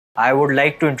I would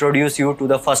like to introduce you to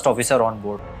the first officer on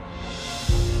board.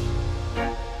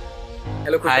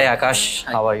 Hello, Hi Akash,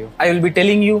 Hi. How are you? I will be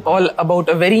telling you all about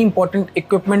a very important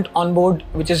equipment on board,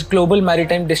 which is Global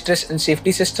Maritime Distress and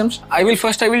Safety Systems. I will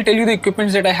tell you the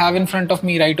equipments that I have in front of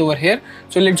me right over here.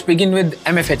 So let's begin with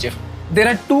MFHF. There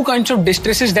are two kinds of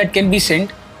distresses that can be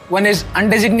sent. One is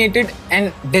undesignated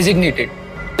and designated.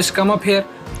 Just come up here,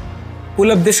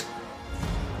 pull up this,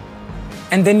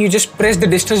 and then you just press the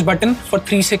distress button for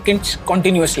 3 seconds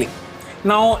continuously.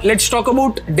 Now let's talk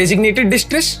about designated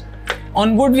distress.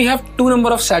 On board we have two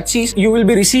number of SATCs you will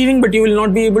be receiving, but you will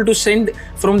not be able to send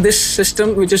from this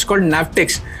system, which is called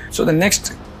Navtex. So the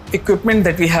next equipment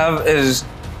that we have is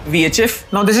VHF.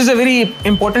 Now this is a very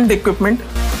important equipment.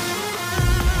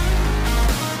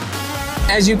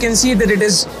 As you can see that it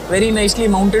is very nicely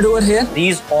mounted over here.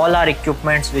 These all are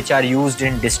equipments which are used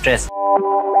in distress.